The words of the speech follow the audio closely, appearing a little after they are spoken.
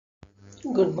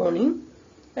Good morning.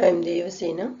 I am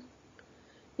Devasena.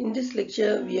 In this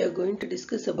lecture, we are going to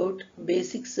discuss about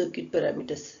basic circuit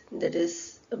parameters, that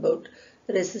is about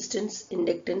resistance,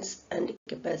 inductance and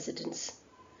capacitance.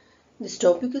 This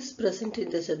topic is present in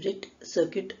the subject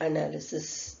circuit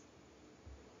analysis.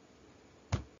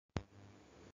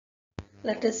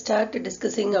 Let us start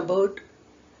discussing about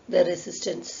the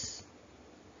resistance.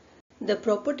 The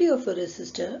property of a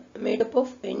resistor made up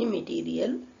of any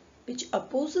material which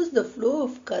opposes the flow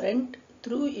of current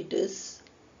through it is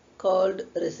called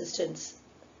resistance,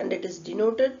 and it is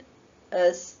denoted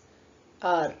as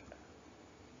R.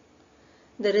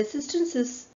 The resistance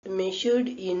is measured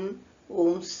in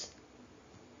ohms.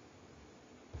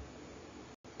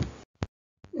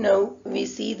 Now we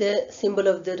see the symbol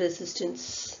of the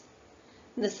resistance.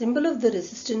 The symbol of the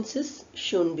resistance is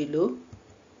shown below.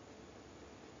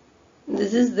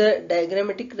 This is the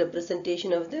diagrammatic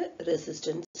representation of the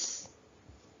resistance.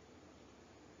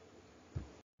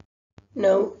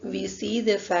 Now we see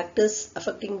the factors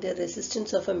affecting the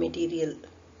resistance of a material.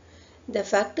 The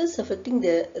factors affecting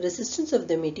the resistance of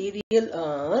the material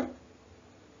are: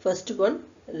 first one,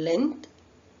 length,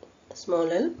 small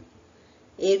l;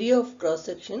 area of cross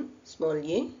section, small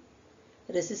a;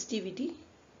 resistivity,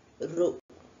 rho.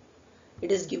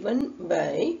 It is given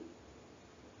by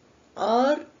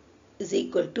R is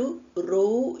equal to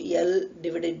rho L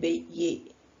divided by A,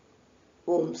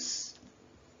 ohms.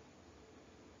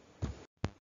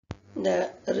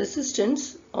 The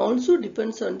resistance also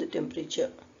depends on the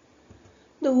temperature.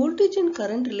 The voltage and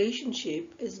current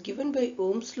relationship is given by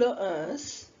Ohm's law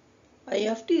as I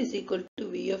of t is equal to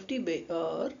V of t by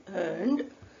R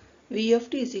and V of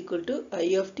t is equal to I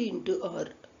of t into R,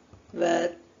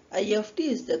 where I of t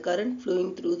is the current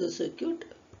flowing through the circuit,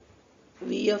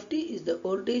 V of t is the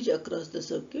voltage across the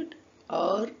circuit,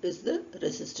 R is the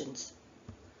resistance.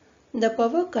 The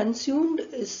power consumed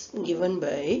is given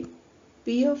by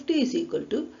P of t is equal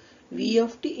to V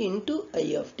of t into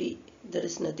I of t. That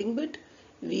is nothing but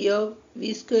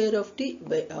V square of t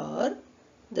by R,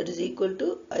 that is equal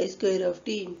to I square of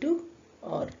t into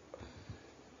R.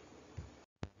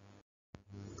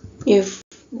 If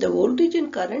the voltage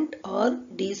and current are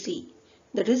DC,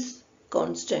 that is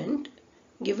constant,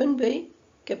 given by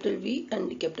capital V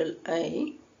and capital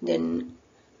I, then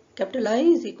capital I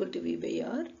is equal to V by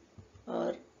R,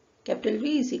 or capital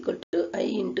V is equal to I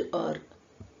into R.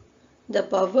 The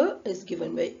power is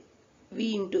given by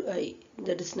V into I,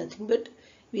 that is nothing but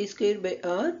V square by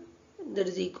R, that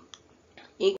is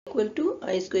equal to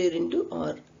I square into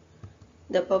R.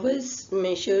 The power is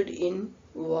measured in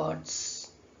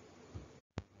watts.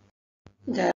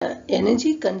 The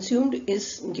energy consumed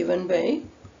is given by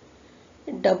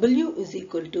W is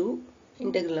equal to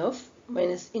integral of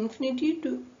minus infinity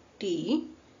to t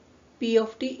P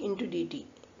of t into dt.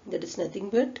 That is nothing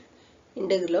but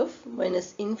integral of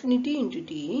minus infinity into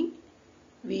t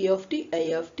V of t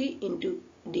I of t into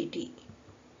dt.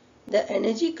 The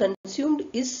energy consumed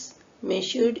is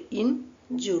measured in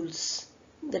joules,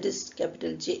 that is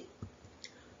capital J.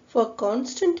 For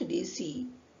constant DC,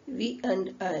 V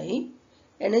and I,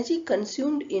 energy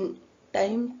consumed in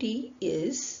time t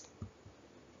is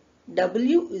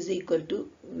W is equal to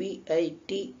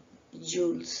VIT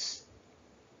joules.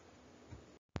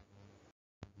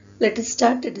 Let us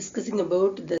start discussing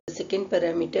about the second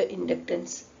parameter,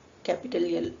 inductance, capital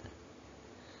L.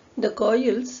 The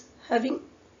coils having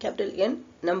capital N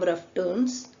number of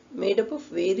turns made up of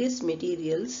various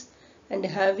materials and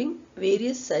having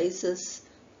various sizes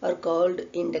are called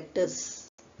inductors.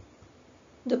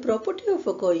 The property of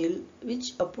a coil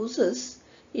which opposes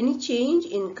any change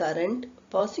in current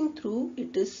passing through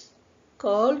it is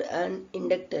called an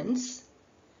inductance.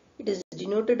 It is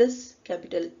denoted as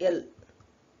capital L.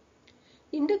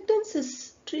 Inductance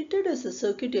is treated as a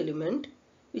circuit element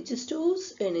which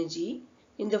stores energy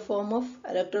in the form of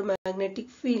electromagnetic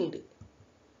field.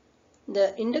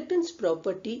 The inductance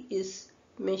property is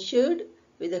measured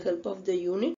with the help of the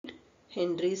unit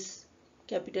Henry's,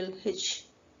 capital H.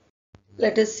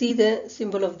 Let us see the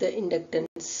symbol of the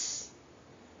inductance.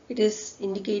 It is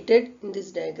indicated in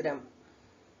this diagram.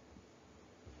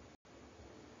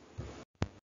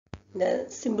 The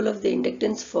symbol of the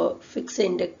inductance for fixed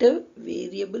inductor,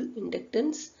 variable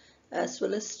inductance as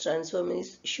well as transformer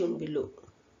is shown below.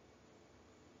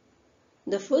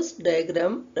 The first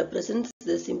diagram represents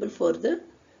the symbol for the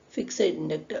fixed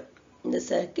inductor. The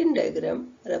second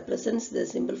diagram represents the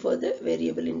symbol for the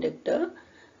variable inductor.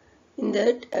 In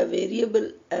that, a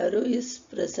variable arrow is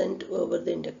present over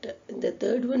the inductor. The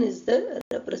third one is the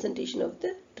representation of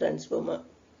the transformer.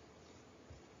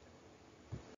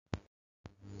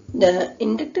 The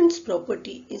inductance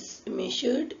property is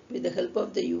measured with the help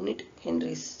of the unit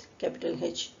henries, capital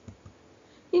H.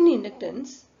 In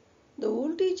inductance, the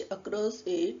voltage across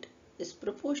it is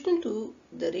proportional to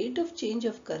the rate of change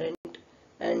of current,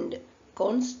 and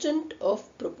constant of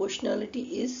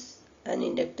proportionality is an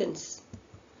inductance.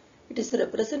 It is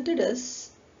represented as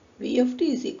V of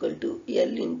t is equal to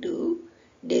L into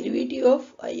derivative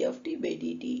of I of t by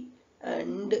dt,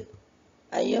 and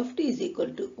I of t is equal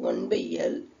to 1 by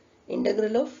L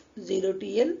integral of 0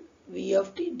 to L V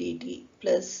of t dt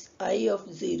plus I of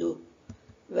 0,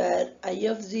 where I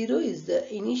of 0 is the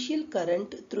initial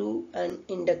current through an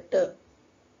inductor.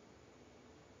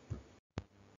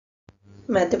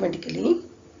 Mathematically,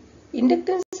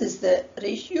 inductance is the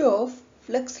ratio of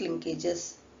flux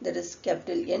linkages, that is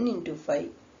capital N into phi,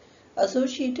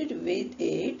 associated with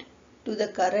it to the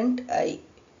current I,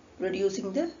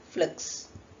 producing the flux.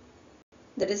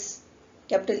 That is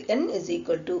capital N is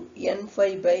equal to N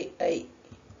phi by I.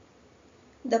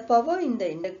 The power in the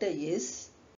inductor is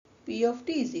P of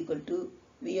t is equal to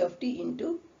V of t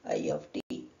into I of t.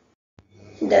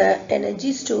 The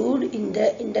energy stored in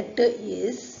the inductor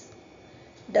is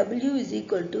W is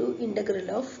equal to integral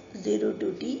of 0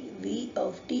 to t V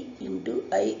of t into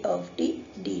I of t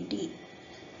dt.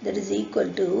 That is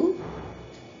equal to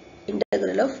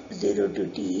integral of 0 to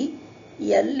t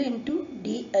L into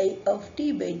di of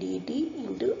t by dt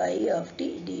into I of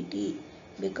t dt,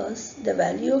 because the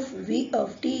value of V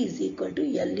of t is equal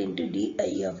to L into di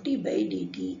of t by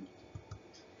dt.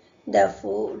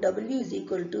 Therefore, W is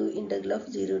equal to integral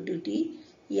of 0 to t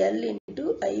L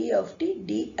into I of t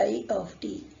di of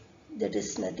t. That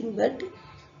is nothing but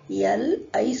L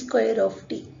I square of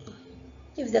t.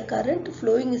 If the current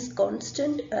flowing is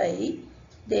constant I,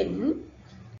 then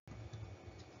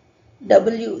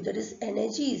W, that is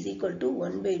energy, is equal to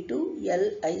 1 by 2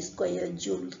 L I square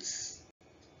joules.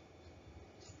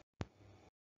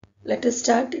 Let us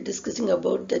start discussing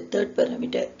about the third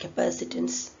parameter,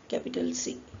 capacitance, capital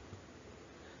C.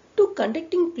 Two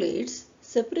conducting plates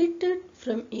separated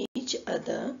from each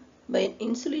other by an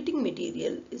insulating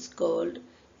material is called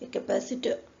a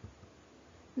capacitor.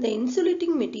 The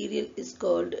insulating material is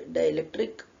called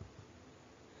dielectric.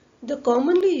 The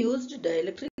commonly used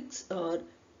dielectrics are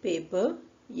paper,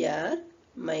 air,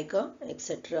 mica,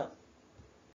 etc.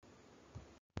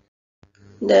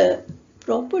 The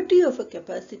property of a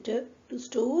capacitor to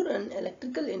store an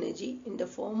electrical energy in the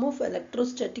form of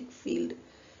electrostatic field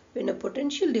when a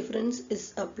potential difference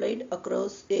is applied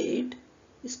across it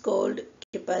is called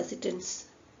capacitance.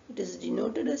 It is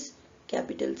denoted as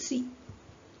capital C.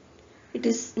 It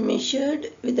is measured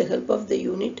with the help of the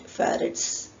unit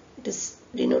farads. It is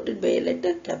denoted by a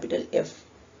letter capital F.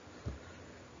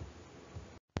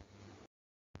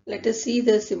 Let us see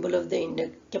the symbol of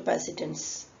the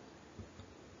capacitance.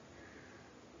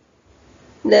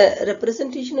 The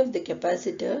representation of the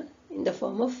capacitor in the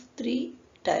form of three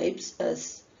types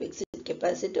as fixed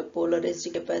capacitor, polarized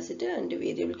capacitor and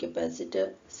variable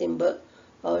capacitor symbol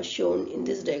are shown in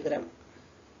this diagram.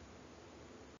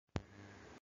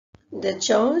 The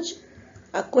charge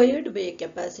acquired by a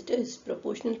capacitor is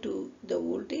proportional to the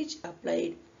voltage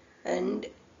applied, and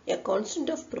a constant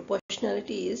of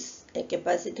proportionality is a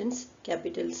capacitance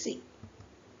capital C.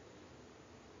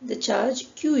 The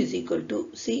charge Q is equal to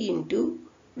C into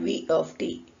V of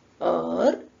t,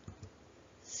 or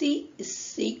C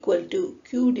is equal to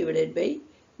Q divided by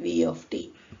V of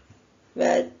t,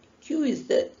 where Q is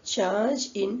the charge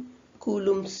in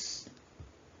coulombs.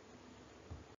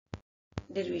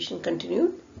 Derivation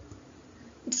continued.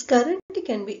 Its current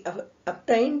can be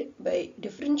obtained by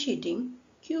differentiating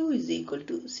Q is equal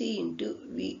to C into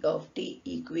V of t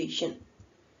equation.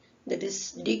 That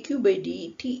is, dq by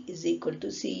dt is equal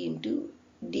to C into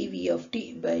dV of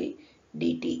t by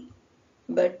dt.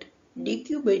 But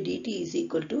dq by dt is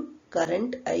equal to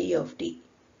current I of t.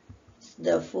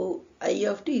 Therefore, I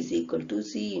of t is equal to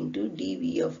C into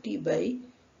dV of t by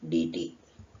dt.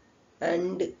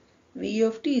 And V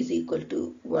of t is equal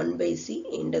to 1 by C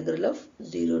integral of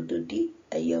 0 to t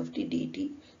I of t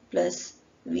dt plus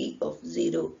V of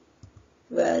 0,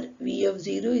 where V of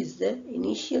 0 is the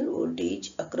initial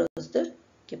voltage across the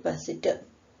capacitor.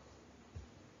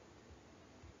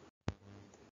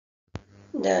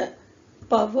 The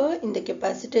power in the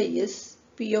capacitor is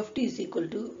P of t is equal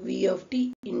to V of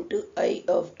t into I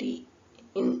of t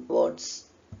in watts.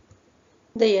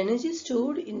 The energy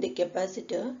stored in the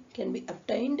capacitor can be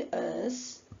obtained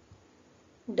as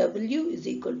W is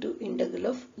equal to integral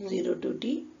of 0 to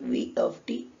t V of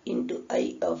t into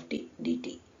I of t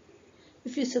dt.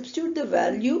 If you substitute the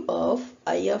value of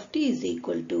I of t is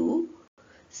equal to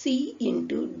C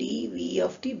into dV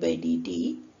of t by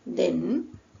dt, then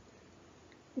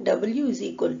W is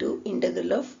equal to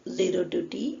integral of 0 to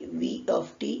t v of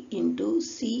t into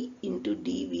c into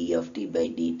dv of t by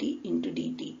dt into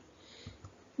dt.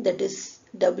 That is,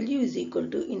 W is equal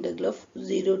to integral of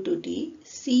 0 to t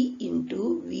c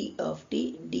into v of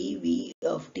t dv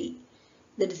of t.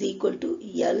 That is equal to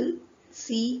L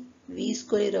c v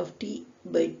square of t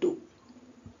by 2.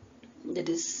 That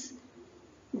is,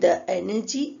 the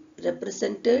energy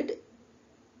represented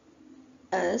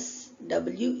as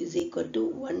W is equal to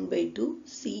 1 by 2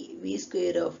 c v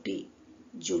square of t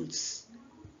joules.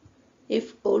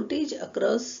 If voltage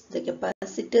across the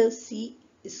capacitor C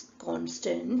is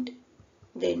constant,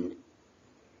 then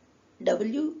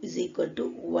W is equal to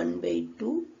 1 by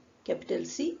 2 capital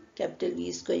C capital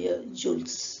V square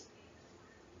joules.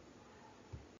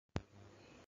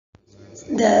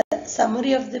 The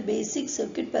summary of the basic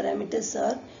circuit parameters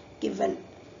are given.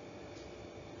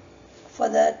 For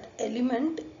that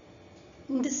element,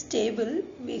 in this table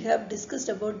we have discussed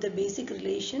about the basic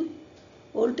relation: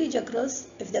 voltage across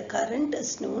if the current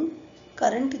is known,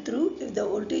 current through if the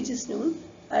voltage is known,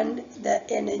 and the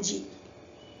energy.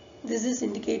 This is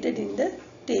indicated in